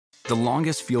The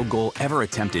longest field goal ever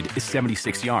attempted is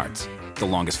 76 yards. The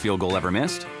longest field goal ever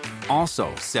missed?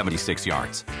 Also 76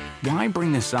 yards. Why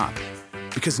bring this up?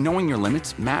 Because knowing your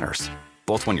limits matters,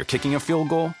 both when you're kicking a field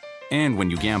goal and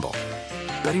when you gamble.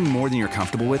 Betting more than you're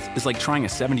comfortable with is like trying a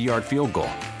 70-yard field goal.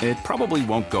 It probably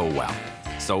won't go well.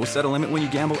 So set a limit when you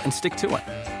gamble and stick to it.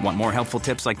 Want more helpful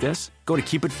tips like this? Go to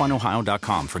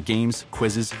keepitfunohio.com for games,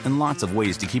 quizzes, and lots of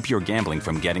ways to keep your gambling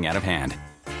from getting out of hand.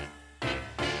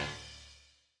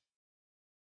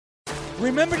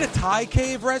 Remember the Thai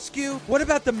cave rescue? What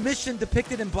about the mission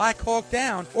depicted in Black Hawk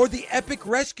Down or the epic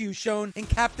rescue shown in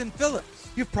Captain Phillips?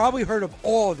 You've probably heard of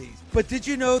all these, but did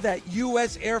you know that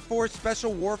U.S. Air Force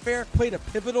Special Warfare played a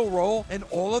pivotal role in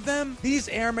all of them? These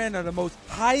airmen are the most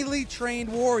highly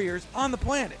trained warriors on the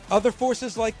planet. Other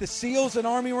forces like the SEALs and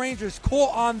Army Rangers call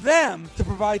on them to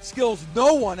provide skills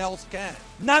no one else can.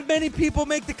 Not many people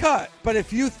make the cut, but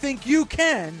if you think you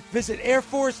can, visit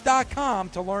airforce.com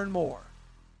to learn more.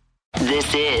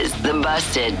 This is the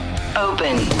Busted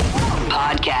Open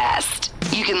Podcast.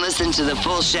 You can listen to the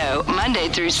full show Monday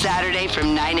through Saturday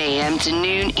from 9 a.m. to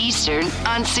noon Eastern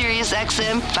on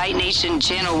SiriusXM Fight Nation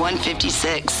Channel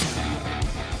 156.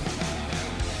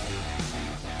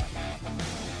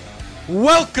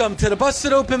 Welcome to the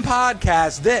Busted Open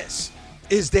Podcast. This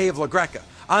is Dave LaGreca.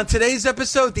 On today's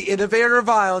episode, the innovator of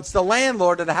violence, the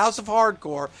landlord of the House of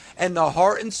Hardcore, and the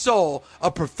heart and soul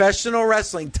of professional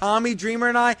wrestling, Tommy Dreamer,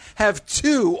 and I have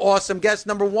two awesome guests.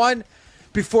 Number one,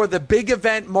 before the big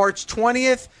event, March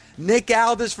 20th, Nick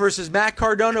Aldis versus Matt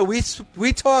Cardona,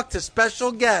 we talked to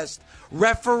special guest,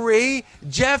 referee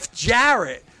Jeff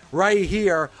Jarrett, right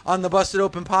here on the Busted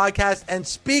Open Podcast. And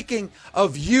speaking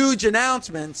of huge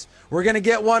announcements, we're going to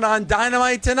get one on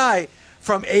Dynamite tonight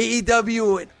from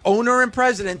AEW owner and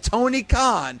president Tony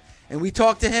Khan, and we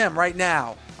talk to him right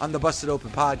now on the Busted Open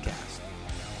Podcast.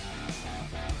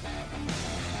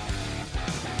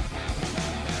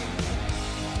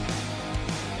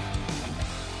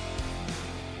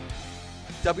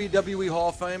 WWE Hall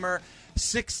of Famer,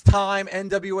 six-time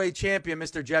NWA champion,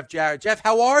 Mr. Jeff Jarrett. Jeff,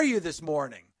 how are you this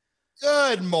morning?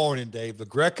 Good morning, Dave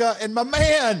LaGreca, and my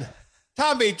man,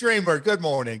 Tommy Dreamer. Good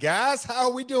morning, guys. How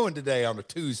are we doing today on a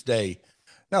Tuesday?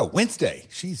 No, Wednesday.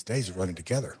 Jeez, days are running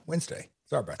together. Wednesday.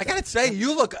 Sorry about that. I gotta say,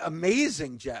 you look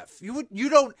amazing, Jeff. You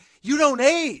don't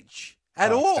age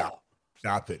at all.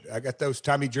 Stop it. I got those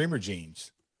Tommy Dreamer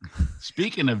jeans.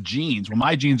 Speaking of jeans, well,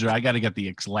 my jeans I got to get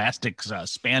the elastic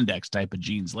spandex type of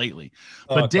jeans lately.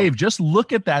 But Dave, just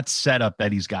look at that setup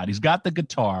that he's got. He's got the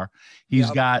guitar.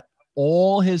 He's got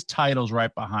all his titles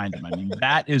right behind him. I mean,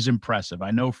 that is impressive.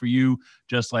 I know for you,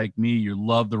 just like me, you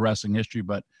love the wrestling history,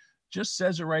 but just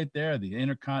says it right there. The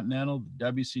Intercontinental,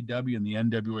 the WCW, and the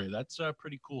NWA. That's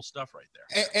pretty cool stuff right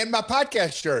there. And my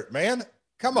podcast shirt, man.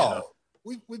 Come on.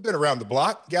 We've been around the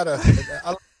block.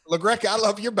 LaGreca, I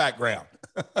love your background.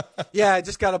 Yeah, I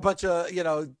just got a bunch of,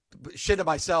 shit of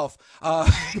myself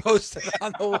posted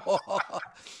on the wall.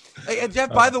 Hey, and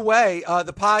Jeff, by the way,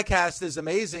 the podcast is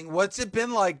amazing. What's it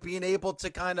been like being able to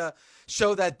kind of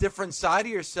show that different side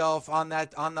of yourself on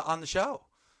the show?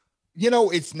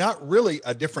 It's not really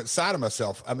a different side of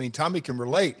myself. I mean, Tommy can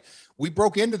relate. We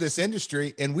broke into this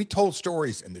industry and we told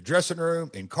stories in the dressing room,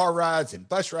 in car rides, in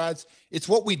bus rides. It's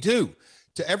what we do.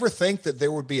 To ever think that there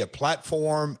would be a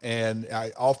platform, and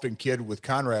I often kid with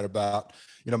Conrad about,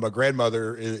 my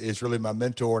grandmother is really my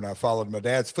mentor and I followed my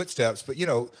dad's footsteps, but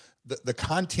the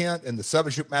content and the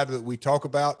subject matter that we talk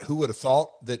about, who would have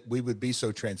thought that we would be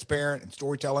so transparent and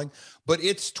storytelling? But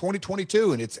it's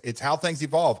 2022 and it's how things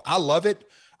evolve. I love it.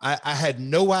 I had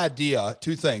no idea,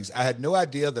 two things. I had no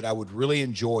idea that I would really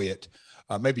enjoy it.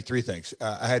 Maybe three things.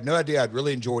 I had no idea I'd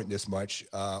really enjoy it this much.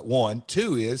 One.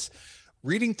 Two is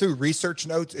reading through research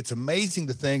notes. It's amazing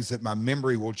the things that my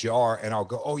memory will jar and I'll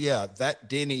go, oh yeah, that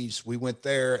Denny's, we went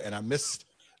there and I missed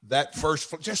that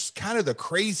first, just kind of the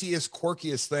craziest,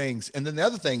 quirkiest things. And then the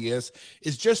other thing is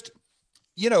just,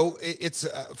 it's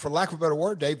for lack of a better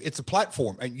word, Dave, it's a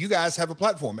platform and you guys have a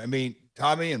platform. I mean,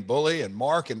 Tommy and Bully and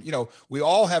Mark and, we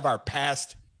all have our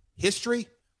past history,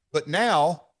 but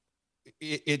now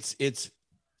it's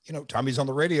Tommy's on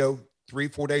the radio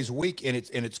 3-4 days a week and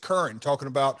it's current and talking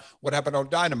about what happened on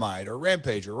Dynamite or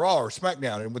Rampage or Raw or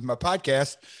SmackDown. And with my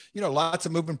podcast, lots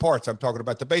of moving parts. I'm talking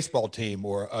about the baseball team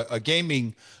or a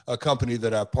gaming company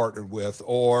that I partnered with,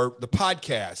 or the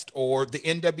podcast or the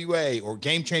NWA or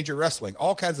Game Changer Wrestling,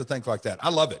 all kinds of things like that. I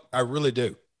love it. I really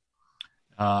do.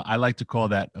 I like to call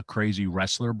that a crazy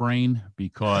wrestler brain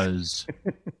because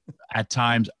at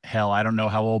times, hell, I don't know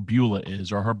how old Beulah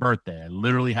is or her birthday. I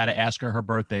literally had to ask her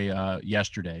birthday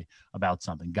yesterday about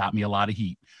something. Got me a lot of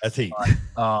heat. That's heat.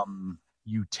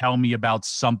 You tell me about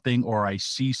something or I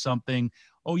see something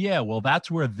oh yeah, well, that's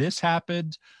where this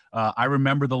happened. I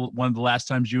remember one of the last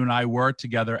times you and I were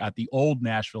together at the old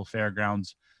Nashville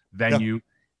Fairgrounds venue. Yep.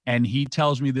 And he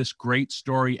tells me this great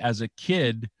story as a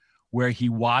kid where he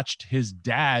watched his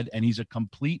dad, and he's a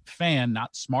complete fan,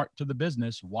 not smart to the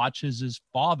business, watches his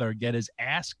father get his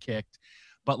ass kicked.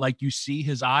 But like, you see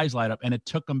his eyes light up, and it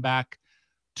took him back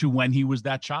to when he was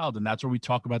that child. And that's where we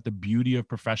talk about the beauty of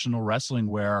professional wrestling,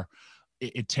 where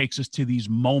it takes us to these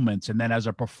moments. And then as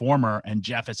a performer, and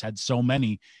Jeff has had so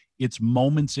many, it's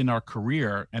moments in our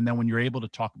career. And then when you're able to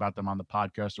talk about them on the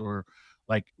podcast, or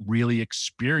like really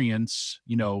experience,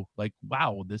 like,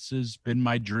 wow, this has been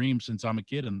my dream since I'm a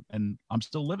kid, and I'm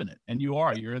still living it. And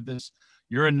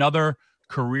you're another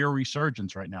career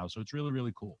resurgence right now. So it's really,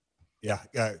 really cool. Yeah.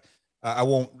 I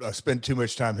won't spend too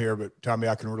much time here, but Tommy,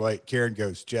 I can relate. Karen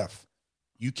goes, Jeff,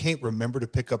 you can't remember to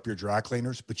pick up your dry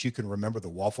cleaners, but you can remember the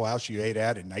Waffle House you ate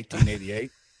at in 1988.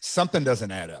 Something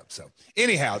doesn't add up. So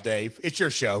anyhow, Dave, it's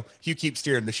your show. You keep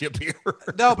steering the ship here.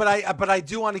 No, but I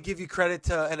do want to give you credit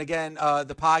to, and again,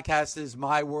 the podcast is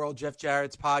My World, Jeff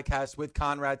Jarrett's podcast with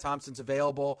Conrad Thompson's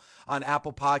available on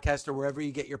Apple Podcast or wherever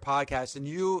you get your podcasts.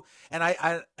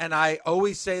 And I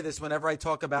always say this whenever I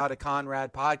talk about a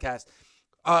Conrad podcast,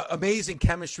 amazing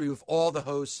chemistry with all the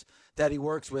hosts that he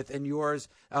works with, and yours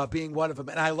being one of them.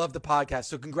 And I love the podcast.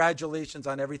 So congratulations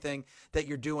on everything that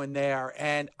you're doing there.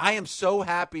 And I am so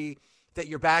happy that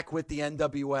you're back with the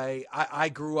NWA. I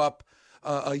grew up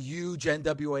a huge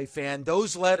NWA fan.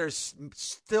 Those letters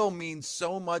still mean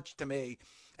so much to me.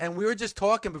 And we were just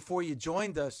talking before you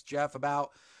joined us, Jeff,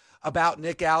 about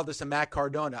Nick Aldis and Matt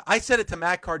Cardona. I said it to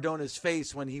Matt Cardona's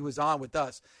face when he was on with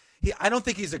us. I don't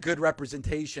think he's a good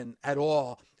representation at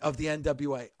all of the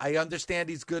NWA. I understand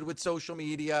he's good with social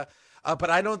media, but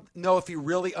I don't know if he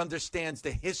really understands the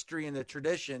history and the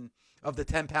tradition of the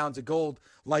 10 pounds of gold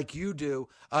like you do.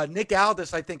 Nick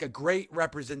Aldis, I think, a great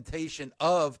representation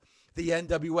of the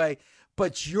NWA,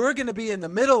 but you're going to be in the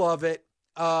middle of it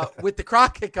with the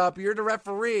Crockett Cup. You're the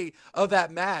referee of that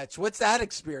match. What's that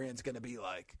experience going to be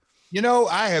like?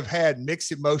 I have had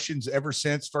mixed emotions ever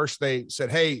since. First, they said,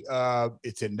 hey,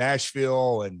 it's in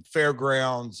Nashville and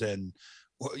fairgrounds, and,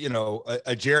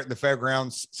 a Jarrett in the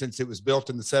fairgrounds, since it was built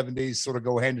in the 70s, sort of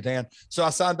go hand in hand. So I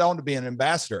signed on to be an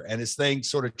ambassador, and this thing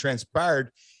sort of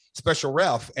transpired, special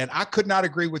ref. And I could not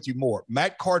agree with you more.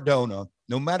 Matt Cardona,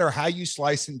 no matter how you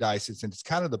slice and dice it, and it's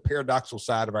kind of the paradoxical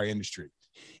side of our industry,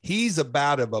 he's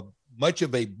about much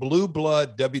of a blue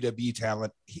blood WWE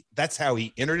talent. That's how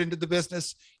he entered into the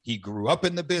business. He grew up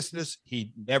in the business.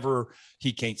 He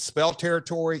can't spell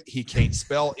territory. He can't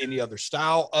spell any other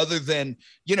style other than,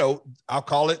 I'll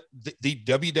call it the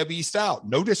WWE style.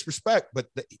 No disrespect, but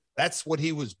that's what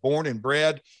he was born and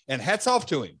bred, and hats off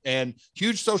to him, and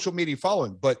huge social media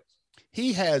following, but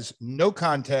he has no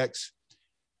context.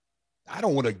 I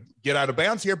don't want to get out of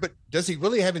bounds here, but does he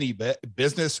really have any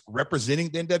business representing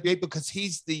the NWA? Because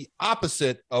he's the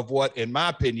opposite of what, in my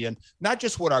opinion, not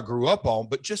just what I grew up on,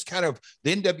 but just kind of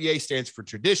the NWA stands for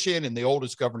tradition and the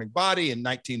oldest governing body in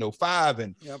 1905,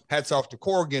 and hats off to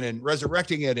Corgan and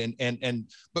resurrecting it.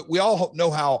 But we all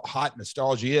know how hot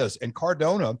nostalgia is. And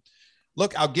Cardona,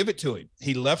 look, I'll give it to him.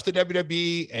 He left the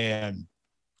WWE and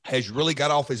has really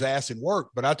got off his ass and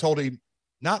worked. But I told him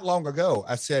not long ago,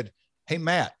 I said, hey,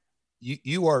 Matt,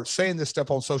 you are saying this stuff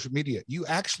on social media. You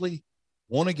actually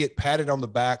want to get patted on the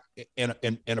back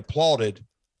and applauded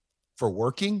for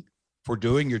working, for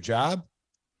doing your job?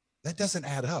 That doesn't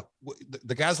add up.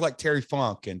 The guys like Terry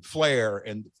Funk and Flair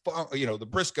and, the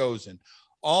Briscoes and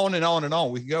on and on and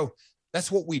on. We can go.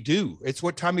 That's what we do. It's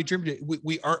what Tommy Dreamer did.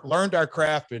 We learned our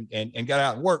craft and got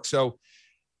out and worked. So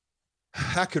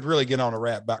I could really get on a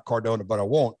rap about Cardona, but I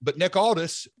won't. But Nick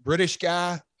Aldis, British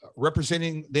guy,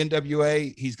 representing the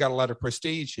NWA. He's got a lot of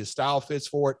prestige. His style fits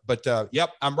for it. But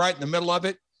I'm right in the middle of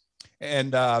it.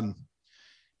 And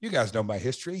you guys know my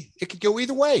history. It could go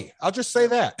either way. I'll just say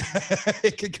that.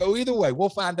 It could go either way. We'll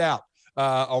find out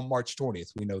on March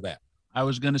 20th. We know that. I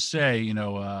was going to say, and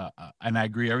I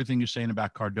agree everything you're saying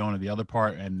about Cardona. The other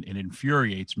part, and it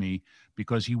infuriates me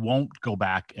because he won't go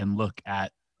back and look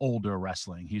at older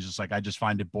wrestling. He's just like, I just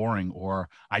find it boring, or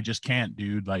I just can't,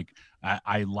 dude. Like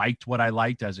I liked what I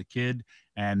liked as a kid,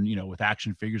 and with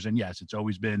action figures, and yes, it's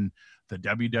always been the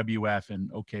WWF,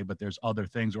 and okay, but there's other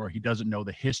things, or he doesn't know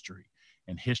the history,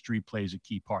 and history plays a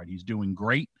key part. He's doing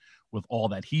great with all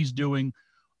that he's doing,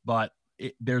 but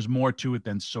there's more to it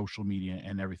than social media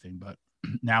and everything. But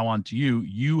now on to you.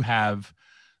 You have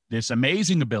this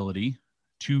amazing ability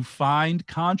to find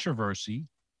controversy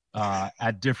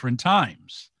at different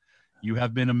times. You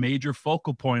have been a major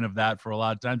focal point of that for a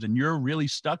lot of times, and you're really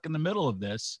stuck in the middle of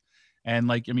this. And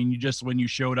when you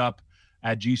showed up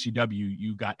at GCW,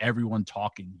 you got everyone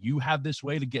talking. You have this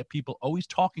way to get people always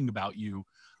talking about you,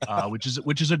 which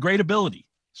is a great ability.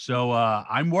 So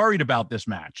I'm worried about this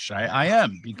match. I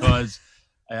am, because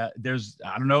I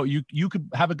don't know, you could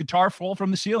have a guitar fall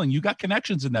from the ceiling. You got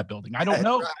connections in that building. I don't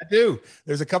know. I do.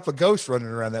 There's a couple of ghosts running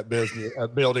around that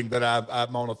building that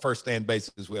I'm on a first-hand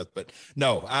basis with. But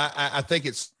no, I think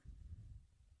it's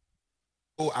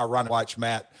I run watch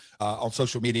Matt on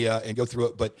social media and go through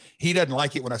it, but he doesn't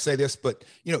like it when I say this, but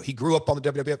he grew up on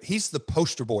the WWF. He's the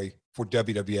poster boy for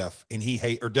WWF and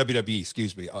WWE,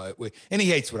 excuse me. And he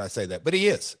hates when I say that, but he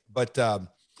is, but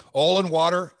all in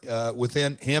water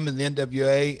within him and the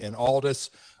NWA and Aldis.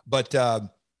 But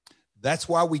that's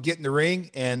why we get in the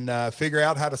ring and figure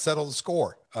out how to settle the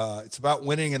score. It's about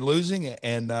winning and losing,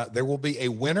 and there will be a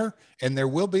winner and there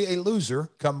will be a loser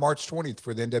come March 20th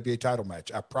for the NWA title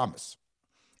match. I promise.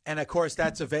 And, of course,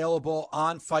 that's available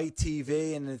on Fight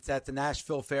TV, and it's at the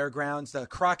Nashville Fairgrounds. The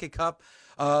Crockett Cup,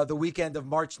 the weekend of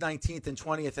March 19th and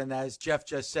 20th. And as Jeff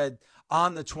just said,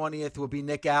 on the 20th will be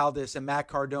Nick Aldis and Matt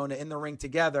Cardona in the ring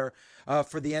together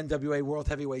for the NWA World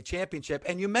Heavyweight Championship.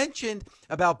 And you mentioned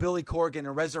about Billy Corgan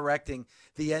and resurrecting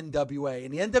the NWA.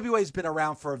 And the NWA has been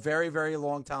around for a very, very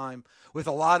long time with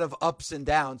a lot of ups and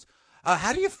downs.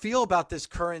 How do you feel about this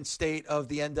current state of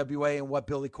the NWA and what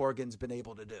Billy Corgan's been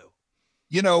able to do?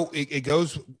 It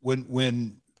goes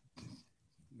when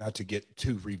not to get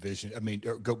too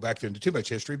go back into too much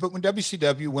history, but when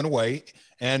WCW went away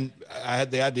and I had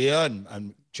the idea and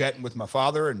I'm chatting with my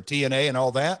father and TNA and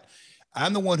all that,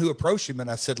 I'm the one who approached him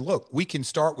and I said, look, we can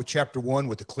start with chapter 1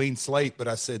 with a clean slate. But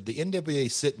I said, the NWA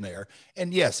is sitting there,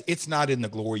 and yes, it's not in the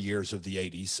glory years of the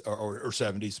 80s or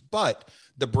 70s, but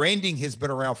the branding has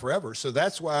been around forever. So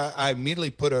that's why I immediately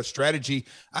put a strategy.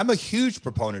 I'm a huge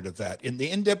proponent of that. In the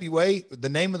NWA, the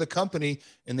name of the company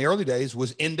in the early days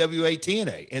was NWA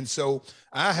TNA. And so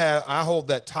I hold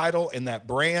that title and that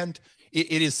brand.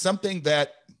 It is something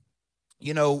that,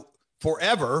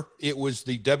 forever it was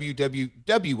the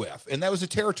WWF, and that was a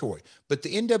territory. But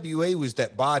the NWA was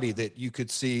that body that you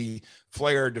could see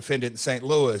Flair defend it in St.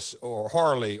 Louis, or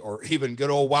Harley, or even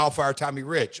good old Wildfire Tommy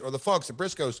Rich, or the Funks and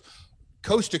Briscoes,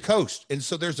 coast to coast. And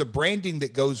so there's a branding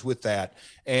that goes with that.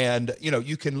 And,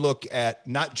 you can look at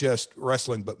not just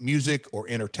wrestling, but music or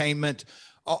entertainment,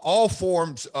 all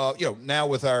forms, now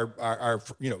with our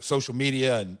social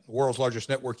media and world's largest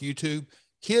network, YouTube,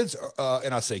 kids,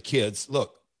 and I say kids,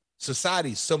 look,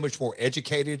 society is so much more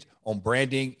educated on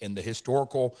branding and the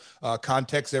historical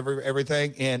context of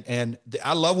everything. And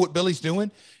I love what Billy's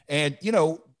doing. And,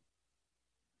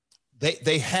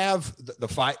 they have the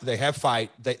fight, they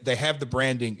have the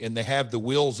branding, and they have the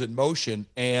wheels in motion.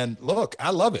 And look, I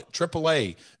love it.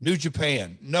 AAA, New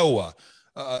Japan, Noah,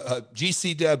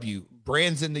 GCW,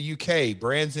 brands in the UK,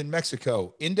 brands in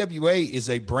Mexico. NWA is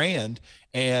a brand,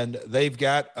 and they've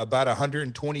got about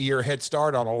 120-year head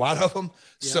start on a lot of them.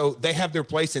 Yeah. So they have their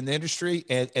place in the industry,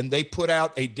 and they put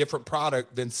out a different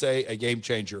product than, say, a Game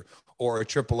Changer or a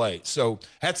AAA. So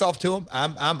hats off to them.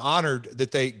 I'm honored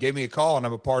that they gave me a call, and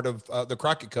I'm a part of the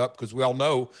Crockett Cup, because we all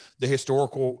know the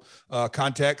historical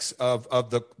context of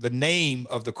the name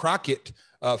of the Crockett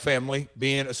family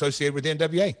being associated with the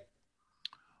NWA.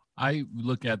 I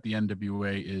look at the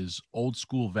NWA as old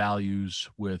school values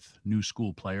with new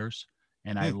school players,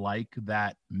 and I like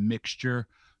that mixture.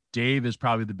 Dave is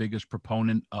probably the biggest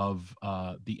proponent of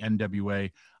the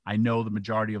NWA. I know the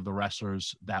majority of the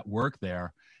wrestlers that work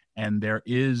there, and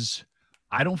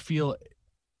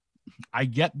I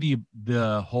get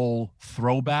the whole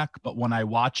throwback, but when I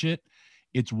watch it,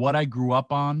 it's what I grew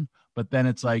up on, but then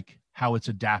it's like how it's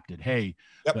adapted. Hey,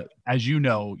 but as you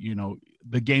know,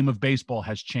 the game of baseball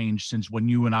has changed since when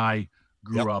you and I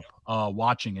grew up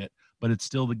watching it, but it's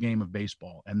still the game of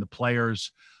baseball, and the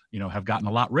players, have gotten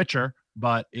a lot richer,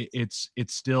 but it's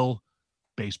still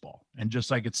baseball. And just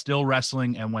like it's still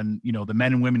wrestling. And when, the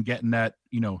men and women get in that,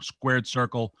 squared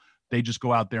circle, they just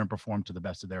go out there and perform to the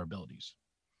best of their abilities.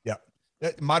 Yeah.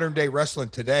 Modern day wrestling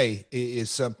today is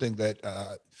something that,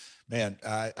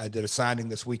 I did a signing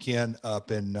this weekend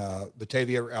up in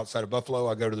Batavia outside of Buffalo.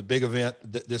 I go to the big event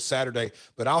this Saturday,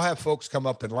 but I'll have folks come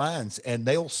up in lines and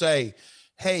they'll say,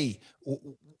 hey,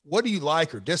 what do you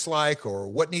like or dislike, or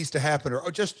what needs to happen?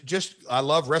 Or just, I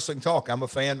love wrestling talk. I'm a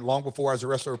fan long before I was a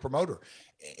wrestler or promoter.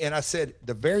 And I said,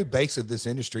 the very base of this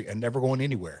industry and never going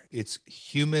anywhere. It's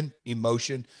human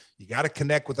emotion. You got to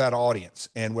connect with that audience,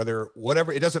 and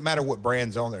whatever, it doesn't matter what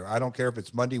brand's on there. I don't care if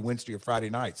it's Monday, Wednesday, or Friday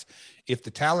nights. If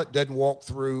the talent doesn't walk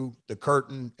through the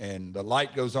curtain and the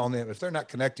light goes on them, if they're not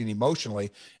connecting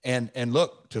emotionally, and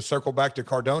look, to circle back to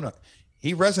Cardona,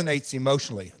 he resonates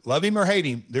emotionally. Love him or hate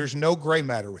him, there's no gray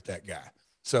matter with that guy.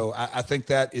 So I think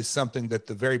that is something that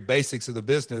the very basics of the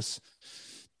business,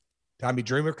 Tommy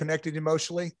Dreamer connected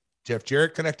emotionally, Jeff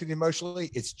Jarrett connected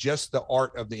emotionally. It's just the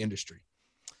art of the industry.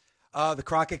 The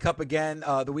Crockett Cup again,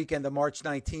 the weekend of March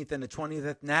 19th and the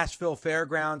 20th, Nashville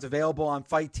Fairgrounds, available on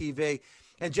Fight TV.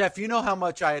 And Jeff, you know how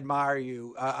much I admire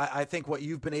you. I think what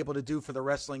you've been able to do for the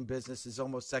wrestling business is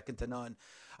almost second to none.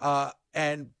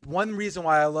 And one reason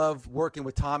why I love working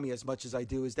with Tommy as much as I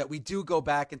do is that we do go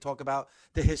back and talk about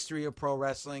the history of pro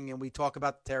wrestling, and we talk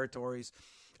about the territories.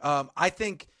 I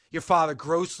think your father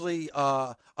grossly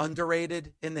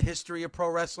underrated in the history of pro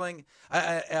wrestling.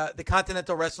 The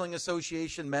Continental Wrestling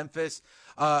Association, Memphis,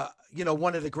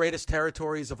 one of the greatest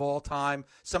territories of all time.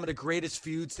 Some of the greatest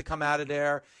feuds to come out of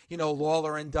there.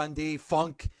 Lawler and Dundee,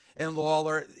 Funk and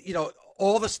Lawler.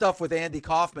 All the stuff with Andy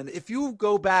Kaufman. If you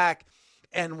go back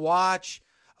and watch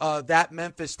that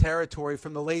Memphis territory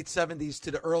from the late 70s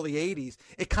to the early 80s,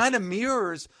 it kind of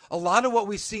mirrors a lot of what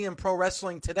we see in pro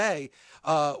wrestling today,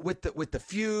 with the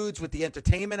feuds, with the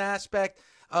entertainment aspect.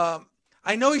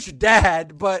 I know he's your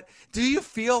dad, but do you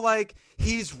feel like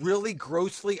he's really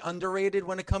grossly underrated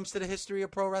when it comes to the history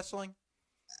of pro wrestling?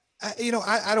 I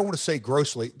don't want to say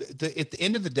grossly. At the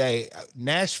end of the day,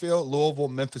 Nashville, Louisville,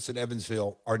 Memphis, and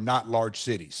Evansville are not large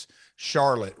cities.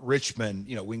 Charlotte, Richmond,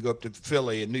 we can go up to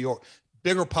Philly and New York,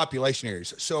 bigger population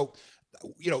areas. So,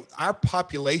 our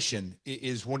population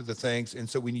is one of the things. And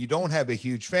so when you don't have a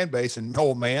huge fan base, and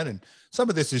old man, and some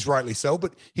of this is rightly so,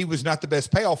 but he was not the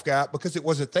best payoff guy because it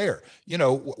wasn't there.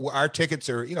 Our tickets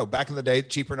are, back in the day,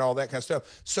 cheaper and all that kind of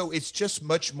stuff. So it's just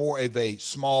much more of a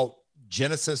small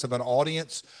genesis of an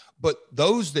audience. But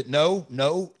those that know,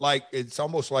 like it's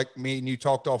almost like me and you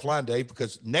talked offline, Dave,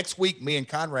 because next week me and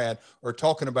Conrad are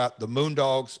talking about the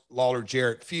Moondogs Lawler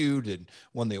Jarrett feud and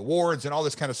won the awards and all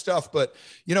this kind of stuff. But,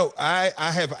 I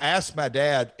have asked my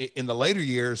dad in the later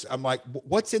years, I'm like,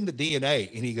 what's in the DNA?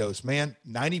 And he goes, man,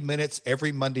 90 minutes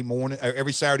every Monday morning, or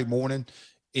every Saturday morning.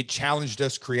 It challenged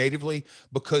us creatively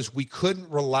because we couldn't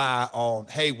rely on,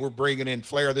 hey, we're bringing in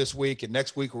Flair this week, and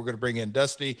next week we're going to bring in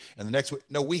Dusty, and the next week.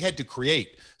 No, we had to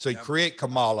create. So you create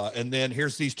Kamala, and then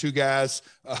here's these two guys,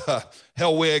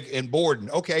 Hellwig and Borden.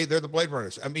 Okay, they're the Blade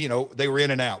Runners. I mean, they were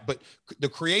in and out. But the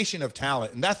creation of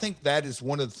talent, and I think that is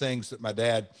one of the things that my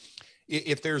dad,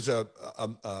 if there's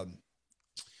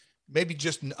maybe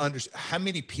just how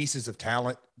many pieces of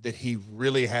talent that he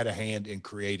really had a hand in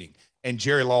creating. And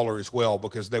Jerry Lawler as well,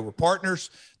 because they were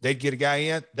partners. They'd get a guy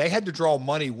in. They had to draw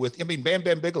money Bam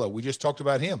Bam Bigelow. We just talked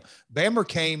about him. Bammer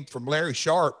came from Larry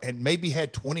Sharp and maybe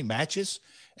had 20 matches.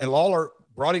 And Lawler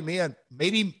brought him in,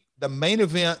 made him the main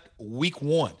event week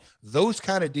one. Those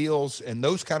kind of deals and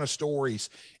those kind of stories.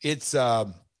 It's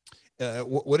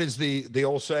what is the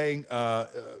old saying?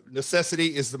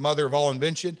 Necessity is the mother of all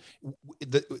invention.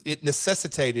 It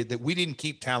necessitated that we didn't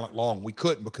keep talent long. We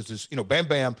couldn't because Bam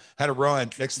Bam had a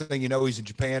run. Next thing you know, he's in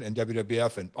Japan and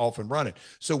WWF and off and running.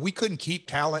 So we couldn't keep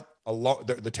talent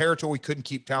the territory couldn't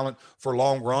keep talent for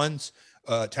long runs.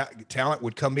 Talent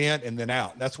would come in and then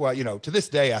out. That's why, to this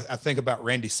day, I think about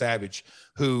Randy Savage,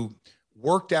 who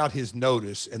worked out his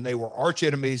notice, and they were arch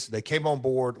enemies. They came on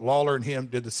board. Lawler and him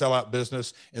did the sellout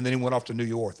business, and then he went off to New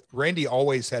York. Randy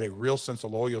always had a real sense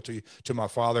of loyalty to my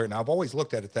father, and I've always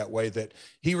looked at it that way, that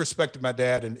he respected my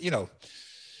dad. And,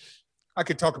 I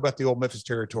could talk about the old Memphis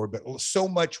territory, but so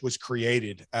much was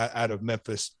created out of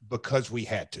Memphis because we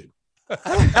had to.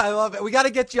 I love it. We got to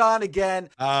get you on again.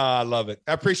 I love it.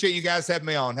 I appreciate you guys having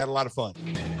me on. Had a lot of fun.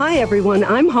 Hi, everyone.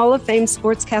 I'm Hall of Fame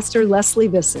sportscaster Leslie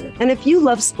Visser. And if you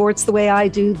love sports the way I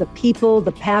do, the people,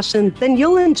 the passion, then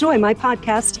you'll enjoy my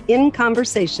podcast, In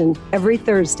Conversation, every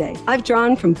Thursday. I've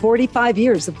drawn from 45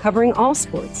 years of covering all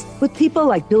sports with people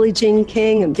like Billie Jean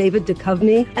King and David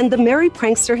Duchovny and the merry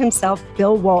prankster himself,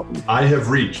 Bill Walton. I have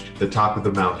reached the top of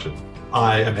the mountain.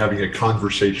 I am having a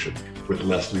conversation with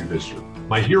Leslie Visser,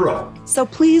 my hero. So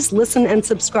please listen and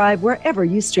subscribe wherever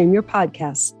you stream your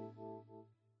podcasts.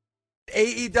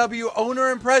 AEW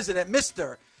owner and president,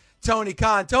 Mr. Tony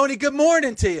Khan. Tony, good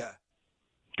morning to you.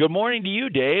 Good morning to you,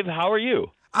 Dave. How are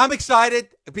you? I'm excited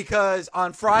because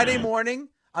on Friday morning,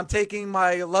 I'm taking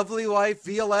my lovely wife,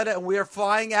 Violetta, and we are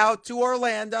flying out to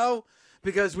Orlando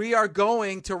because we are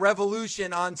going to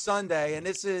Revolution on Sunday. And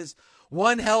this is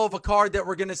one hell of a card that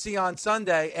we're going to see on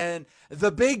Sunday, and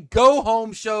the big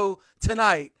go-home show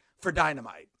tonight for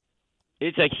Dynamite.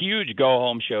 It's a huge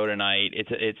go-home show tonight.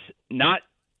 It's not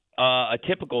a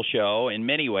typical show in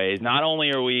many ways. Not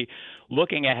only are we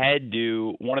looking ahead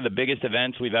to one of the biggest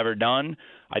events we've ever done,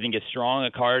 I think as strong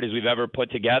a card as we've ever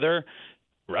put together,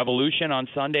 Revolution on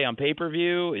Sunday on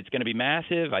pay-per-view. It's going to be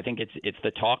massive. I think it's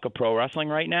the talk of pro wrestling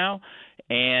right now.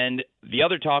 And the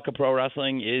other talk of pro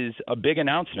wrestling is a big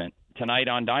announcement tonight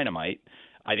on Dynamite.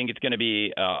 I think it's going to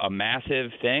be a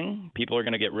massive thing. People are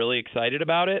going to get really excited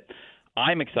about it.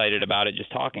 I'm excited about it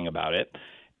just talking about it.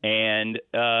 And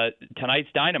tonight's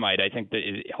Dynamite, I think that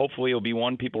hopefully will be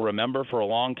one people remember for a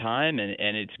long time,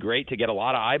 and it's great to get a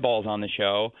lot of eyeballs on the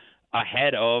show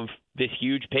ahead of this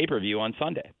huge pay-per-view on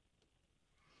Sunday.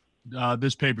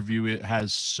 This pay-per-view, it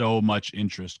has so much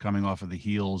interest coming off of the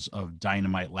heels of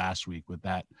Dynamite last week with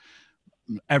that.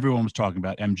 Everyone was talking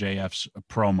about MJF's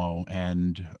promo,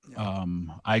 and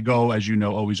I go, as you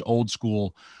know, always old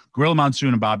school. Gorilla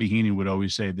Monsoon and Bobby Heenan would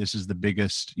always say this is the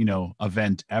biggest,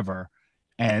 event ever,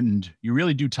 and you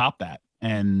really do top that.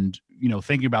 And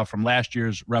thinking about from last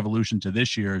year's Revolution to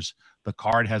this year's, the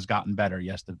card has gotten better.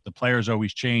 Yes, the players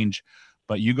always change,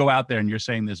 but you go out there and you're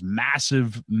saying this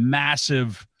massive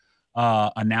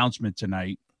announcement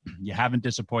tonight. You haven't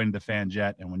disappointed the fans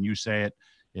yet, and when you say it,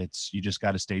 you just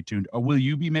got to stay tuned. Or will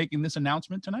you be making this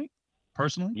announcement tonight,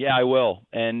 personally? Yeah, I will.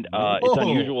 And it's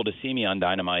unusual to see me on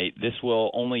Dynamite. This will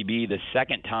only be the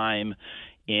second time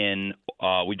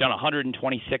we've done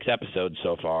 126 episodes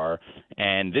so far,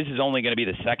 and this is only going to be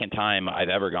the second time I've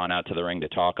ever gone out to the ring to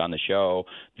talk on the show.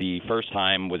 The first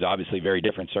time was obviously very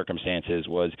different circumstances,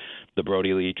 was the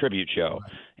Brody Lee tribute show.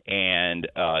 And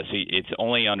so it's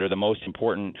only under the most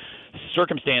important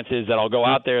circumstances that I'll go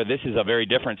out there. This is a very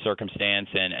different circumstance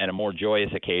and a more joyous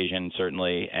occasion,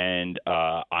 certainly, and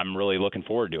I'm really looking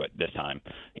forward to it this time.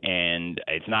 And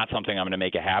it's not something I'm going to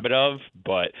make a habit of,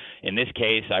 but in this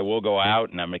case, I will go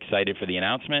out, and I'm excited for the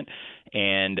announcement,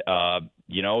 and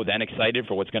then excited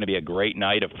for what's going to be a great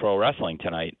night of pro wrestling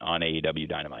tonight on AEW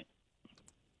Dynamite.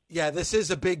 Yeah, this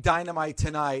is a big Dynamite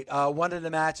tonight. One of the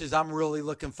matches I'm really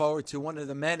looking forward to, one of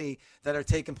the many that are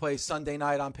taking place Sunday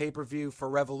night on pay-per-view for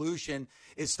Revolution,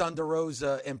 is Thunder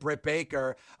Rosa and Britt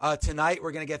Baker. Tonight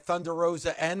we're going to get Thunder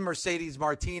Rosa and Mercedes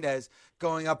Martinez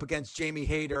going up against Jamie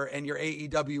Hayter and your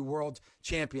AEW World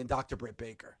Champion, Dr. Britt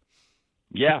Baker.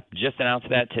 Yeah, just announced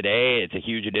that today. It's a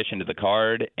huge addition to the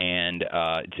card, and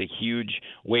it's a huge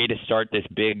way to start this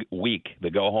big week, the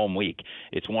go-home week.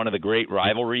 It's one of the great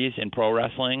rivalries in pro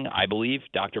wrestling, I believe,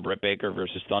 Dr. Britt Baker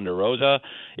versus Thunder Rosa.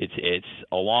 It's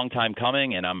a long time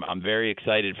coming, and I'm very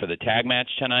excited for the tag match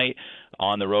tonight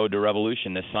on the road to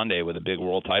Revolution this Sunday with a big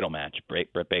world title match,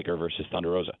 Britt Baker versus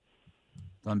Thunder Rosa.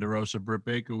 Thunder Rosa Britt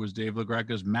Baker was Dave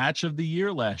LaGreca's match of the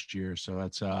year last year, so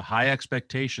that's high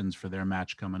expectations for their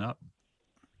match coming up.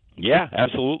 Yeah,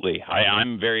 absolutely.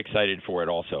 I'm very excited for it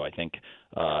also. I think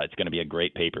it's going to be a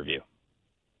great pay-per-view.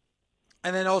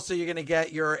 And then also you're going to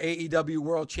get your AEW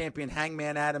World Champion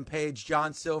Hangman Adam Page,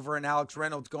 John Silver, and Alex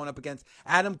Reynolds going up against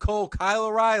Adam Cole, Kyle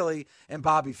O'Reilly, and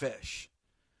Bobby Fish.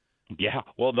 Yeah,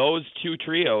 well, those two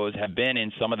trios have been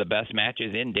in some of the best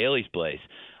matches in Daly's Place.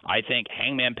 I think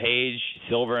Hangman Page,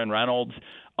 Silver, and Reynolds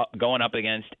going up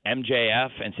against MJF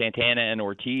and Santana and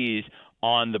Ortiz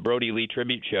on the Brody Lee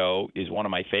tribute show is one of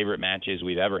my favorite matches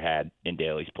we've ever had in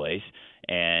Daly's Place.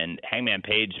 And Hangman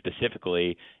Page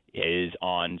specifically is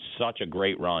on such a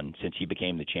great run since he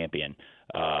became the champion.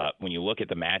 When you look at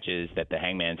the matches that the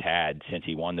Hangman's had since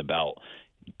he won the belt,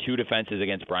 2 defenses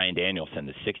against Bryan Danielson,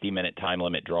 the 60-minute time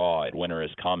limit draw at Winter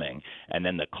is Coming, and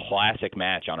then the classic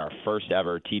match on our first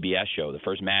ever TBS show, the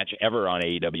first match ever on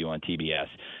AEW on TBS.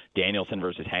 Danielson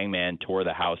versus Hangman tore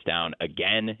the house down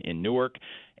again in Newark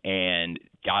and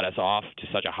got us off to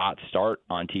such a hot start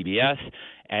on TBS.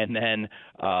 And then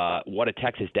what a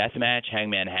Texas Death Match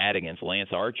Hangman had against Lance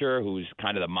Archer, who's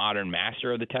kind of the modern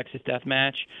master of the Texas Death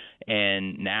Match.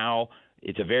 And now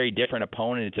it's a very different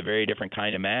opponent. It's a very different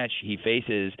kind of match. He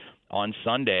faces on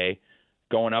Sunday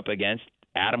going up against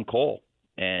Adam Cole.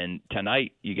 And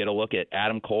tonight you get a look at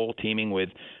Adam Cole teaming with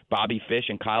Bobby Fish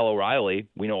and Kyle O'Reilly.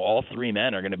 We know all 3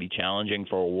 men are going to be challenging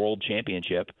for a world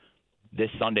championship this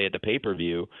Sunday at the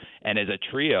pay-per-view. And as a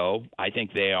trio, I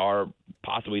think they are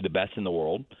possibly the best in the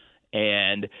world.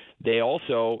 And they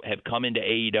also have come into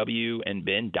AEW and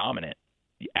been dominant.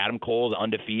 Adam Cole is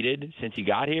undefeated since he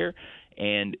got here.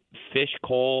 And Fish,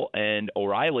 Cole, and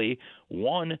O'Reilly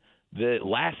won the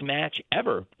last match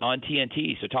ever on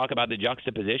TNT. So talk about the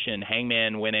juxtaposition.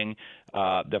 Hangman winning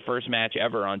the first match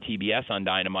ever on TBS on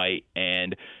Dynamite.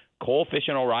 And Cole, Fish,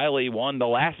 and O'Reilly won the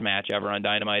last match ever on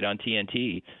Dynamite on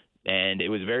TNT. And it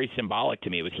was very symbolic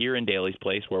to me. It was here in Daly's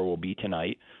Place where we'll be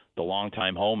tonight, the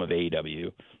longtime home of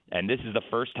AEW. And this is the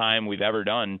first time we've ever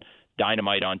done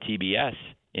Dynamite on TBS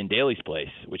in Daly's Place,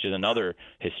 which is another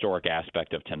historic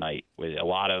aspect of tonight, with a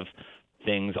lot of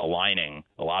things aligning,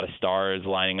 a lot of stars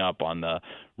lining up on the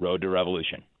road to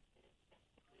Revolution.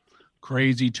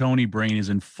 Crazy Tony brain is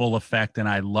in full effect, and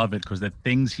I love it because the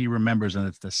things he remembers, and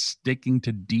it's the sticking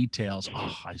to details.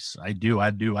 Oh, I do.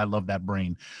 I love that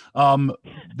brain.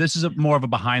 This is more of a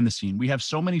behind the scene. We have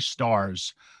so many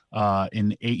stars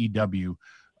in AEW.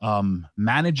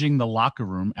 Managing the locker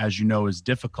room, as you know, is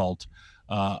difficult.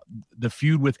 The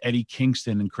feud with Eddie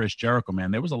Kingston and Chris Jericho,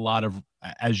 man, there was a lot of,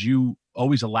 as you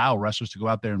always allow wrestlers to go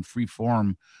out there and free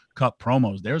form cut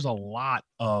promos. There's a lot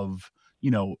of,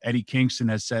 Eddie Kingston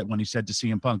has said when he said to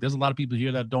CM Punk, there's a lot of people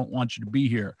here that don't want you to be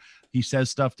here. He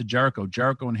says stuff to Jericho.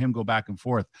 Jericho and him go back and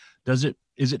forth. Is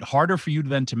it harder for you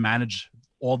then to manage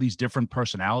all these different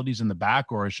personalities in the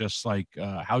back, or it's just like,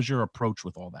 how's your approach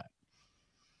with all that?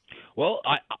 Well,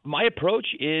 my approach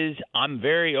is I'm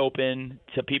very open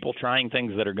to people trying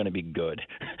things that are going to be good.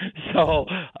 So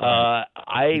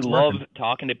I love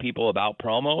talking to people about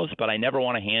promos, but I never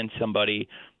want to hand somebody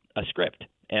a script.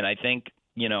 And I think,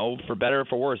 for better or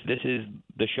for worse, this is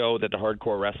the show that the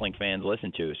hardcore wrestling fans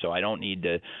listen to. So I don't need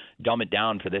to dumb it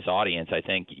down for this audience. I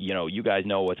think, you guys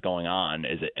know what's going on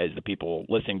as the people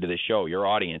listening to this show. Your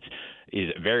audience is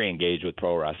very engaged with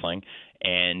pro wrestling.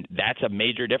 And that's a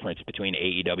major difference between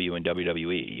AEW and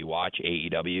WWE. You watch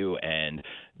AEW and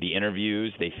the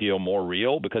interviews, they feel more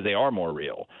real because they are more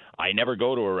real. I never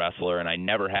go to a wrestler, and I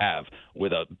never have,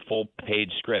 with a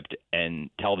full-page script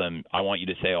and tell them, I want you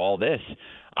to say all this.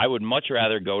 I would much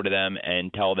rather go to them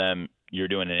and tell them, you're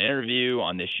doing an interview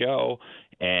on this show,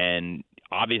 and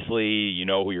obviously you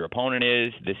know who your opponent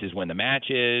is. This is when the match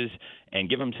is, and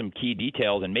give them some key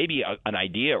details and maybe an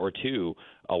idea or two,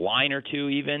 a line or two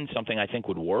even, something I think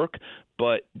would work,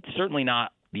 but certainly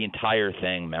not the entire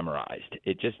thing memorized.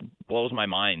 It just blows my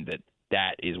mind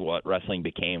that is what wrestling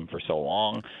became for so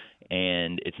long,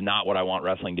 and it's not what I want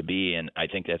wrestling to be, and I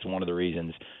think that's one of the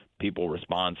reasons people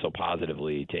respond so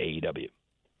positively to AEW.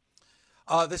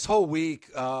 This whole week,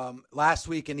 last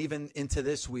week and even into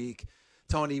this week,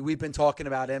 Tony, we've been talking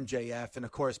about MJF, and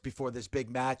of course before this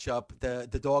big matchup,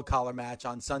 the dog collar match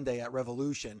on Sunday at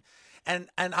Revolution. And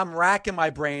I'm racking my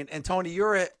brain. And Tony,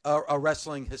 you're a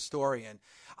wrestling historian.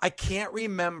 I can't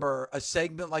remember a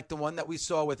segment like the one that we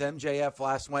saw with MJF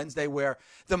last Wednesday where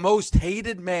the most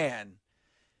hated man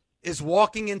is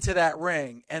walking into that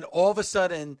ring, and all of a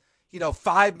sudden,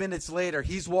 5 minutes later,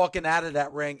 he's walking out of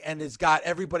that ring and has got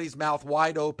everybody's mouth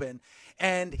wide open.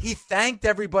 And he thanked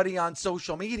everybody on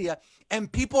social media,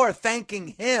 and people are thanking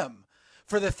him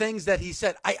for the things that he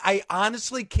said. I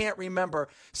honestly can't remember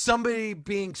somebody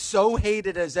being so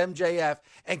hated as MJF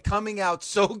and coming out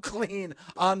so clean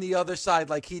on the other side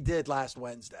like he did last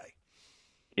Wednesday.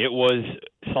 It was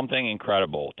something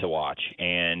incredible to watch,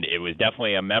 and it was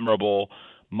definitely a memorable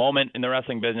moment in the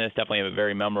wrestling business, definitely a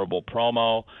very memorable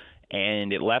promo,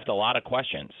 and it left a lot of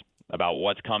questions about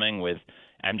what's coming with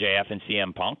MJF and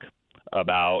CM Punk,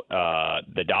 about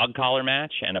the dog collar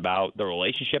match, and about the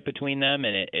relationship between them,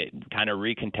 and it kind of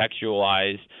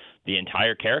recontextualized the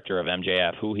entire character of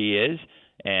MJF, who he is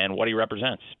and what he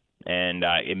represents. And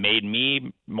it made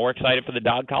me more excited for the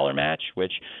dog collar match,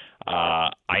 which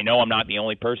I know I'm not the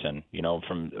only person.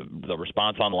 From the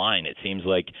response online, it seems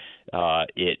like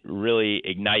it really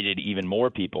ignited even more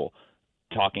people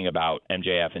talking about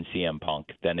MJF and CM Punk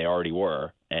than they already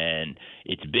were. And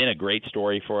it's been a great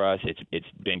story for us. It's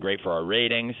been great for our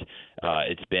ratings.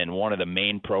 It's been one of the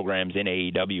main programs in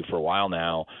AEW for a while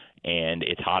now, and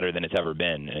it's hotter than it's ever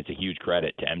been. And it's a huge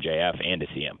credit to MJF and to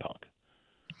CM Punk.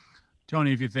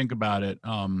 Tony, if you think about it,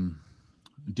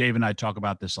 Dave and I talk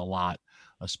about this a lot,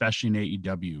 especially in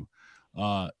AEW.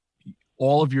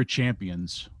 All of your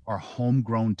champions are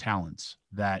homegrown talents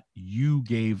that you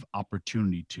gave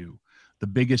opportunity to. The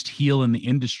biggest heel in the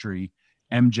industry,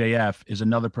 MJF, is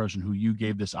another person who you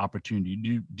gave this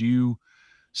opportunity. Do you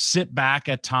sit back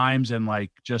at times and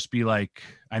just be like,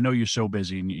 I know you're so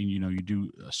busy and you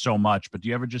do so much, but do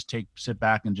you ever just sit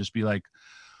back and just be like,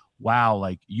 wow,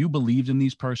 you believed in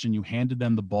these person, you handed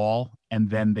them the ball, and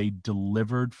then they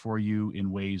delivered for you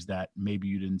in ways that maybe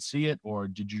you didn't see it? Or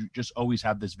did you just always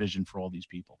have this vision for all these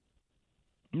people?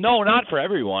 No, not for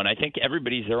everyone. I think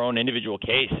everybody's their own individual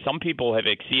case. Some people have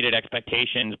exceeded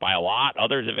expectations by a lot.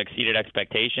 Others have exceeded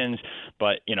expectations,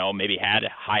 but, maybe had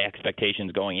high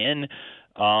expectations going in.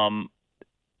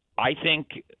 I think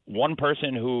one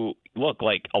person who,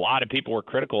 a lot of people were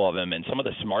critical of him, and some of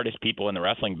the smartest people in the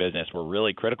wrestling business were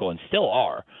really critical and still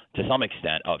are to some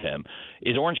extent of him,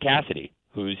 is Orange Cassidy,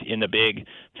 who's in the big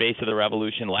Face of the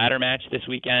Revolution ladder match this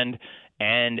weekend,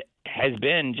 and has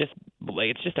been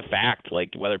it's just a fact,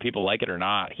 whether people like it or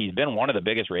not, he's been one of the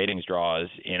biggest ratings draws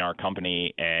in our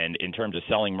company, and in terms of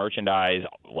selling merchandise,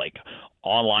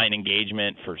 online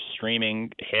engagement for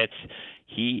streaming hits,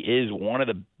 he is one of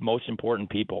the most important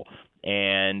people.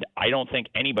 And I don't think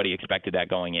anybody expected that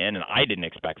going in, and I didn't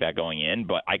expect that going in,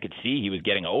 but I could see he was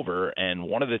getting over. And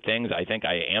one of the things I think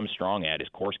I am strong at is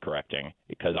course correcting,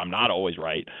 because I'm not always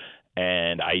right.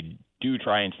 And I do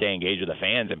try and stay engaged with the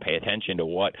fans and pay attention to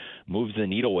what moves the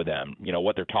needle with them,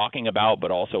 what they're talking about, but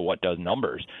also what does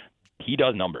numbers. He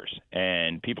does numbers,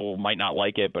 and people might not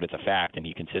like it, but it's a fact, and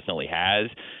he consistently has.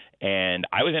 And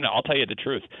I'll tell you the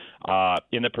truth,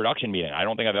 in the production meeting, I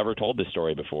don't think I've ever told this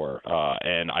story before,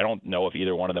 and I don't know if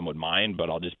either one of them would mind,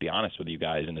 but I'll just be honest with you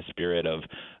guys in the spirit of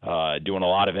doing a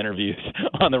lot of interviews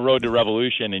on the road to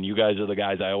Revolution, and you guys are the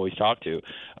guys I always talk to.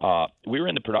 We were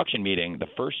in the production meeting the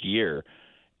first year,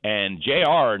 and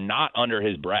JR, not under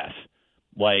his breath,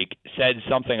 said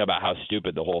something about how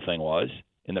stupid the whole thing was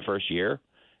in the first year.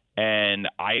 And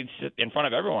I, in front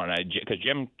of everyone, because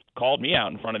Jim called me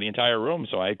out in front of the entire room,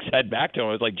 so I said back to him,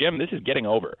 I was like, Jim, this is getting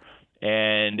over.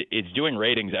 And it's doing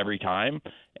ratings every time,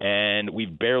 and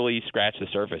we've barely scratched the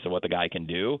surface of what the guy can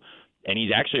do. And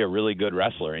he's actually a really good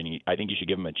wrestler, and I think you should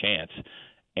give him a chance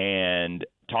and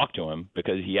talk to him,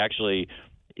 because he actually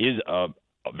is a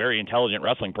very intelligent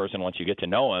wrestling person once you get to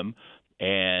know him.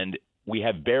 And we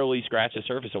have barely scratched the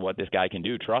surface of what this guy can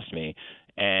do, trust me.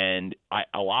 And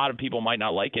a lot of people might not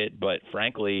like it, but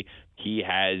frankly, he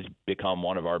has become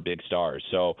one of our big stars.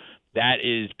 So that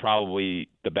is probably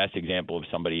the best example of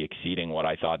somebody exceeding what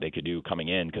I thought they could do coming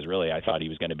in, because really I thought he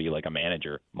was going to be like a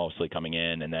manager mostly coming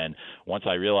in. And then once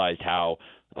I realized how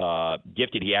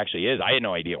gifted he actually is, I had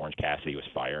no idea Orange Cassidy was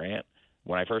Fire Ant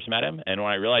when I first met him. And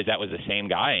when I realized that was the same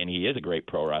guy and he is a great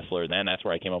pro wrestler, then that's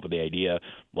where I came up with the idea,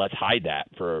 let's hide that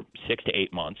for 6 to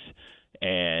 8 months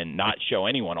and not show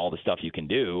anyone all the stuff you can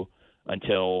do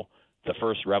until the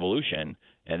first Revolution.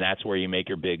 And that's where you make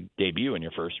your big debut in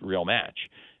your first real match.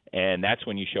 And that's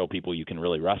when you show people you can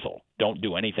really wrestle. Don't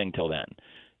do anything till then.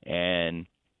 And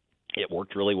it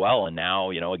worked really well. And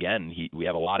now, again, we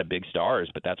have a lot of big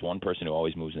stars, but that's one person who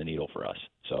always moves the needle for us.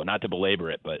 So not to belabor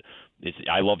it, but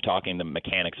I love talking the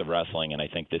mechanics of wrestling, and I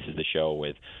think this is the show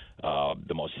with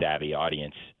the most savvy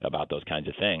audience about those kinds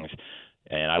of things.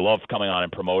 And I love coming on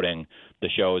and promoting the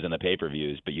shows and the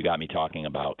pay-per-views, but you got me talking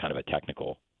about kind of a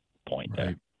technical point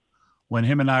there. When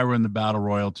him and I were in the Battle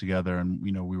Royal together, and,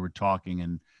 we were talking,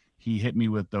 and he hit me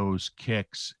with those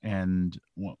kicks, and,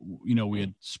 we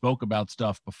had spoke about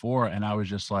stuff before, and I was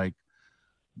just like,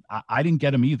 I didn't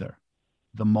get him either.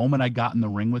 The moment I got in the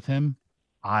ring with him,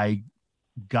 I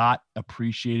got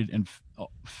appreciated and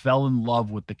fell in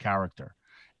love with the character.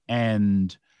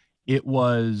 And it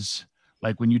was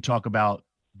like, when you talk about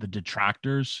the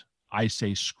detractors, I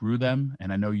say screw them,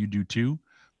 and I know you do too,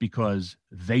 because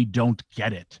they don't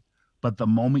get it. But the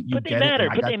moment you get it,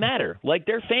 they matter. Like,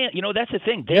 they're fans. That's the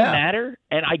thing. They matter,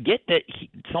 and I get that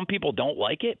some people don't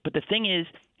like it. But the thing is,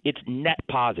 it's net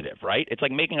positive, right? It's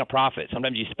like making a profit.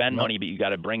 Sometimes you spend money, but you got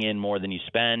to bring in more than you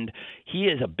spend. He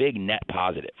is a big net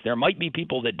positive. There might be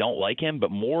people that don't like him,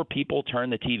 but more people turn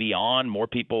the TV on, more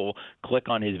people click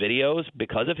on his videos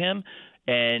because of him,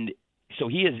 and so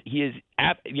he is,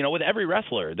 with every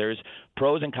wrestler, there's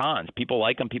pros and cons. People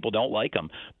like him, people don't like him,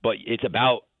 but it's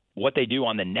about what they do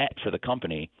on the net for the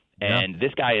company. And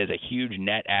this guy is a huge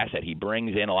net asset. He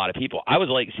brings in a lot of people. I was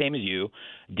like, same as you,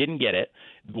 didn't get it.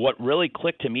 What really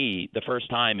clicked to me the first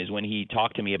time is when he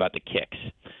talked to me about the kicks.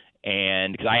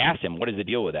 And because I asked him, what is the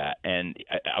deal with that? And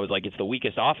I was like, it's the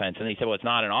weakest offense. And he said, well, it's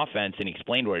not an offense. And he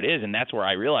explained what it is. And that's where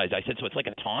I realized. I said, so it's like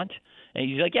a taunt? And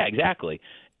he's like, yeah, exactly.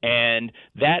 And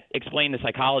that explained the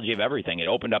psychology of everything. It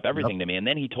opened up everything to me. And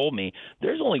then he told me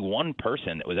there's only one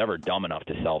person that was ever dumb enough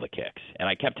to sell the kicks. And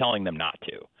I kept telling them not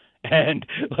to. And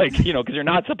because they're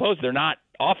not they're not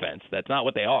offense. That's not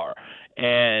what they are.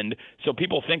 And so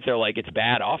people think they're like, it's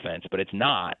bad offense, but it's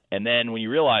not. And then when you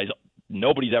realize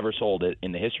nobody's ever sold it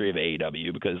in the history of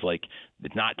AEW because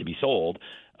it's not to be sold,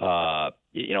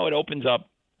 it opens up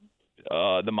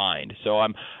the mind. So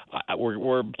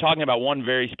we're talking about one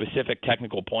very specific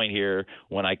technical point here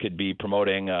when I could be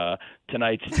promoting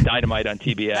tonight's Dynamite on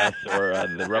TBS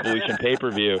or the Revolution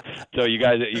pay-per-view. So you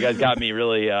guys got me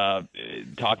really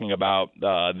talking about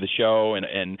the show,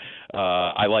 and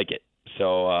I like it.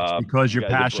 So because you're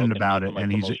passionate about it,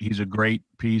 and he's a great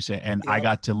piece, and I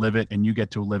got to live it, and you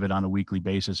get to live it on a weekly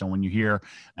basis. And when you hear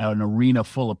an arena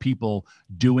full of people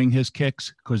doing his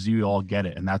kicks, because you all get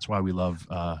it, and that's why we love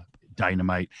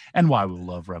Dynamite and why we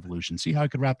love Revolution. See how I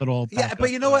could wrap it all back but up?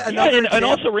 you know what? And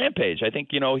also Rampage. I think,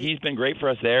 he's been great for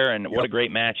us there, and what a great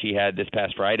match he had this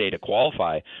past Friday to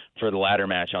qualify for the ladder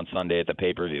match on Sunday at the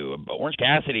pay-per-view. But Orange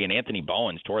Cassidy and Anthony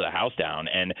Bowens tore the house down,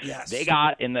 and they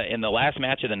got, in the last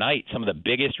match of the night, some of the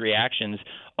biggest reactions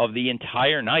of the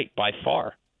entire night by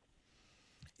far.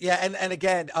 Yeah, and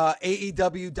again,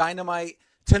 AEW Dynamite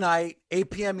tonight, 8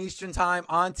 p.m. Eastern time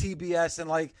on TBS. And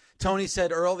like Tony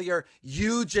said earlier,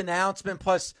 huge announcement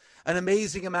plus an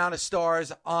amazing amount of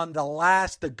stars on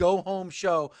the go-home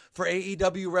show for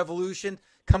AEW Revolution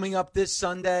coming up this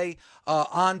Sunday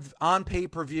on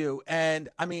pay-per-view. And,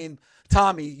 I mean,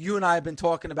 Tommy, you and I have been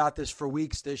talking about this for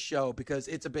weeks, this show, because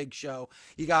it's a big show.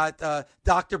 You got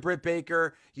Dr. Britt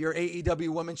Baker, your AEW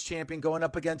Women's Champion, going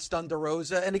up against Thunder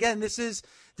Rosa. And again, this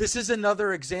is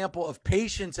another example of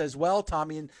patience as well,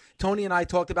 Tommy. And Tony and I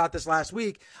talked about this last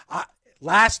week.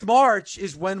 Last March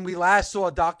is when we last saw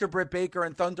Dr. Britt Baker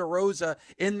and Thunder Rosa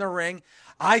in the ring.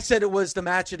 I said it was the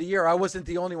match of the year. I wasn't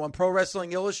the only one. Pro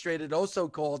Wrestling Illustrated also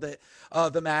called it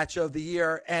the match of the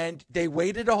year. And they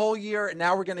waited a whole year, and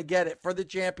now we're going to get it for the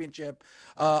championship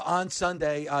on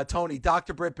Sunday. Tony,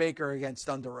 Dr. Britt Baker against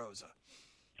Thunder Rosa.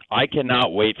 I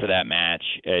cannot wait for that match.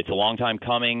 It's a long time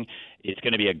coming. It's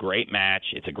going to be a great match.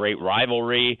 It's a great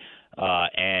rivalry.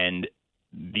 And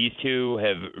these two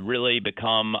have really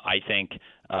become, I think,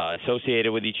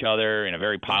 associated with each other in a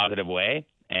very positive way.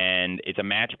 And it's a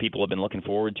match people have been looking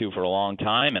forward to for a long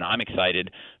time, and I'm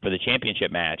excited for the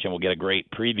championship match, and we'll get a great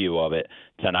preview of it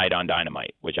tonight on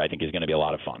Dynamite, which I think is going to be a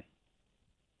lot of fun.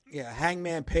 Yeah,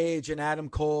 Hangman Page and Adam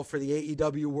Cole for the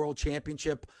AEW World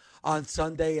Championship on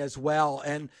Sunday as well.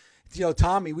 And you know,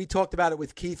 Tommy, we talked about it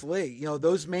with Keith Lee. You know,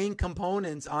 those main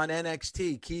components on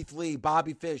NXT, Keith Lee,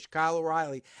 Bobby Fish, Kyle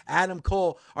O'Reilly, Adam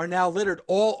Cole, are now littered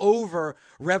all over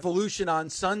Revolution on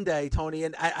Sunday, Tony.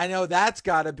 And I know that's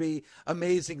got to be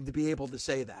amazing to be able to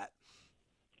say that.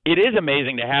 It is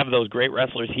amazing to have those great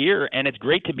wrestlers here, and it's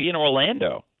great to be in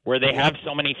Orlando, where they have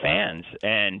so many fans,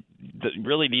 and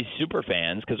really these super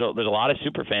fans, because there's a lot of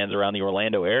super fans around the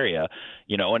Orlando area,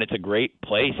 you know, and it's a great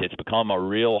place. It's become a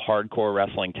real hardcore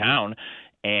wrestling town,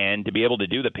 and to be able to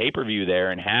do the pay-per-view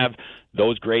there and have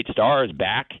those great stars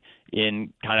back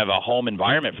in kind of a home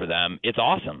environment for them, it's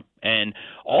awesome. And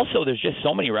also there's just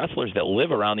so many wrestlers that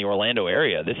live around the Orlando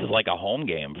area. This is like a home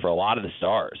game for a lot of the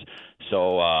stars.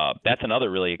 So that's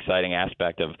another really exciting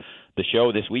aspect of the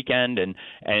show this weekend.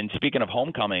 And speaking of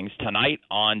homecomings, tonight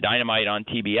on Dynamite on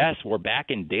TBS, we're back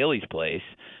in Daly's Place,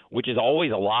 which is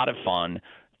always a lot of fun.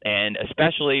 And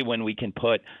especially when we can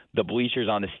put the bleachers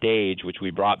on the stage, which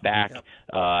we brought back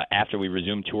after we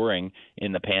resumed touring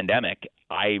in the pandemic.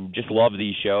 I just love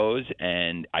these shows,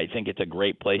 and I think it's a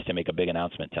great place to make a big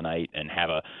announcement tonight and have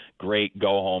a great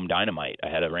go-home Dynamite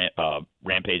ahead of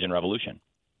Rampage and Revolution.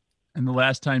 And the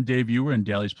last time, Dave, you were in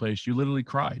Daly's Place, you literally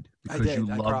cried because you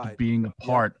loved being a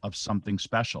part of something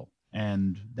special.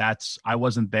 And I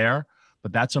wasn't there,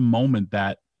 but that's a moment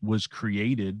that was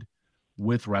created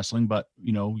with wrestling. But,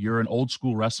 you know, you're an old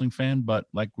school wrestling fan, but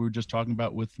like we were just talking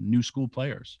about with new school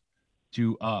players,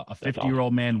 to a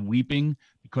 50-year-old man weeping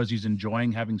because he's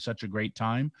enjoying having such a great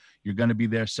time. You're going to be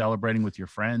there celebrating with your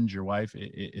friends, your wife.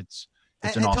 It's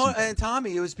an awesome thing. And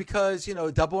Tommy, it was because, you know,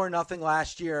 Double or Nothing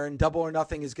last year, and Double or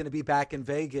Nothing is going to be back in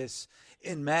Vegas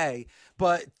in May.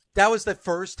 But that was the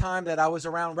first time that I was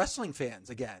around wrestling fans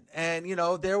again. And, you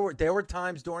know, there were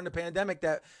times during the pandemic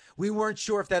that we weren't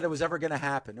sure if that it was ever going to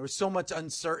happen. There was so much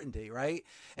uncertainty, right?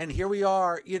 And here we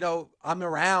are, you know, I'm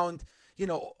around, you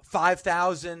know,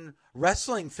 5,000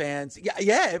 wrestling fans.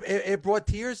 It brought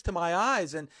tears to my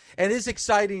eyes. And it is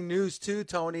exciting news too,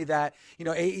 Tony, that, you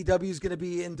know, AEW is going to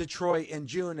be in Detroit in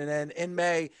June, and then in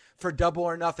May for Double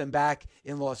or Nothing back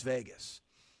in Las Vegas.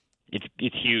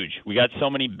 It's huge. We got so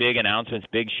many big announcements,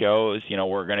 big shows. You know,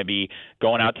 we're going to be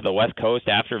going out to the West Coast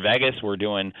after Vegas. We're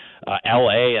doing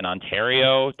L.A. and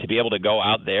Ontario. To be able to go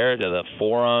out there to the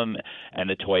Forum and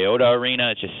the Toyota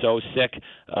Arena, it's just so sick.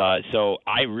 So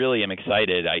I really am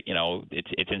excited.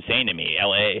 It's insane to me.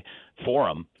 L.A.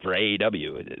 Forum for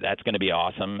AEW. That's going to be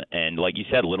awesome. And like you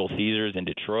said, Little Caesars in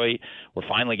Detroit. We're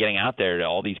finally getting out there to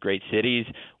all these great cities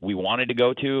we wanted to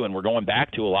go to, and we're going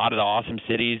back to a lot of the awesome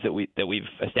cities that we've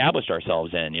established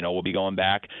ourselves in. You know, we'll be going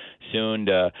back soon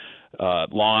to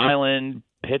Long Island,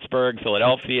 Pittsburgh,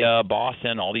 Philadelphia,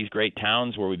 Boston, all these great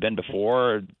towns where we've been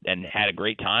before and had a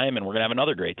great time, and we're going to have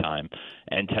another great time.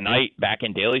 And tonight, back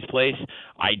in Daly's Place,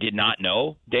 I did not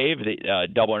know, Dave, that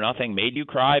Double or Nothing made you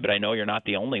cry, but I know you're not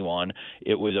the only one.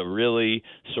 It was a really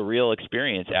surreal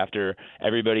experience after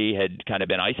everybody had kind of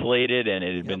been isolated, and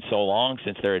it had been so long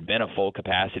since there had been a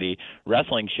full-capacity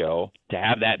wrestling show. To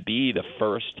have that be the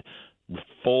first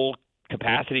full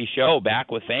capacity show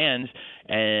back with fans,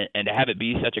 and to have it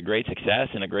be such a great success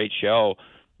and a great show,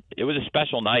 it was a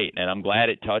special night, and I'm glad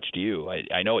it touched you.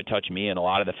 I know it touched me and a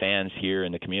lot of the fans here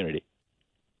in the community.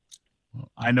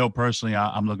 I know personally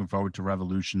I'm looking forward to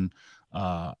Revolution.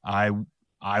 I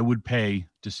would pay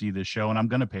to see this show, and I'm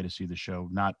going to pay to see the show,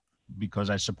 not because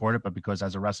I support it, but because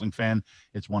as a wrestling fan,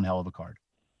 it's one hell of a card.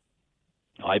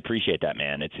 I appreciate that,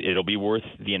 man. It'll be worth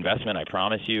the investment. I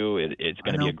promise you. It's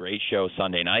going to be a great show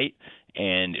Sunday night,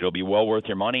 and it'll be well worth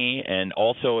your money. And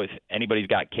also, if anybody's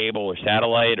got cable or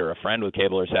satellite, or a friend with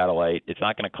cable or satellite, it's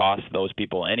not going to cost those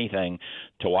people anything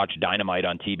to watch Dynamite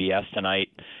on TBS tonight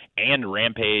and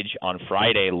Rampage on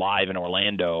Friday live in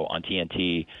Orlando on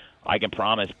TNT. I can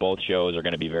promise both shows are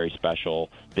going to be very special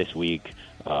this week.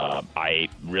 I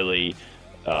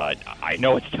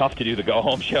know it's tough to do the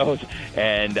go-home shows,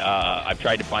 and I've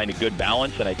tried to find a good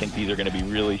balance, and I think these are going to be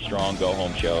really strong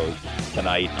go-home shows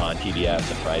tonight on TBS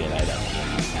and Friday night on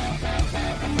TNT.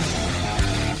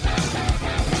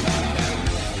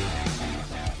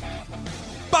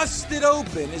 Busted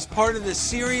Open is part of the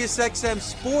SiriusXM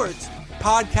Sports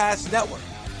Podcast Network.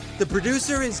 The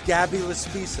producer is Gabby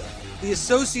Laspisa. The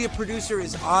associate producer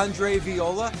is Andre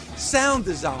Viola. Sound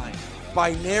design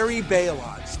by Neri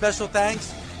Balon. Special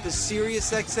thanks to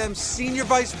SiriusXM Senior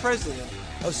Vice President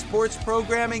of Sports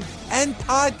Programming and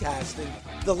Podcasting,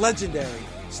 the legendary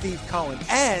Steve Cohen,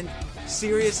 and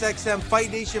SiriusXM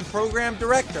Fight Nation Program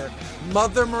Director,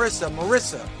 Mother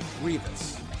Marissa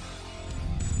Rivas.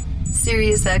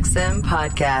 SiriusXM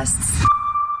Podcasts.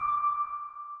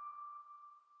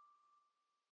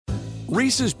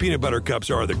 Reese's Peanut Butter Cups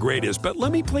are the greatest, but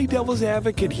let me play devil's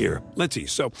advocate here. Let's see.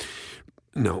 So,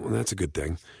 no, that's a good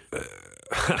thing.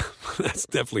 That's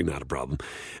definitely not a problem.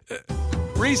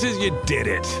 Reese's, you did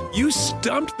it. You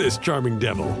stumped this charming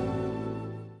devil.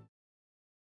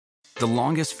 The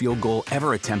longest field goal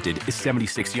ever attempted is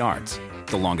 76 yards.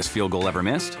 The longest field goal ever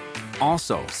missed?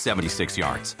 Also 76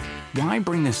 yards. Why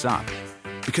bring this up?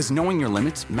 Because knowing your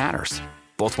limits matters,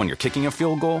 both when you're kicking a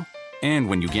field goal and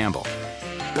when you gamble.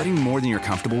 Betting more than you're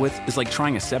comfortable with is like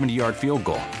trying a 70-yard field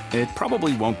goal. It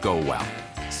probably won't go well.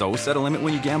 So set a limit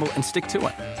when you gamble and stick to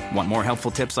it. Want more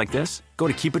helpful tips like this? Go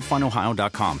to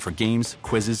keepitfunohio.com for games,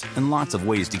 quizzes, and lots of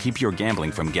ways to keep your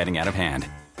gambling from getting out of hand.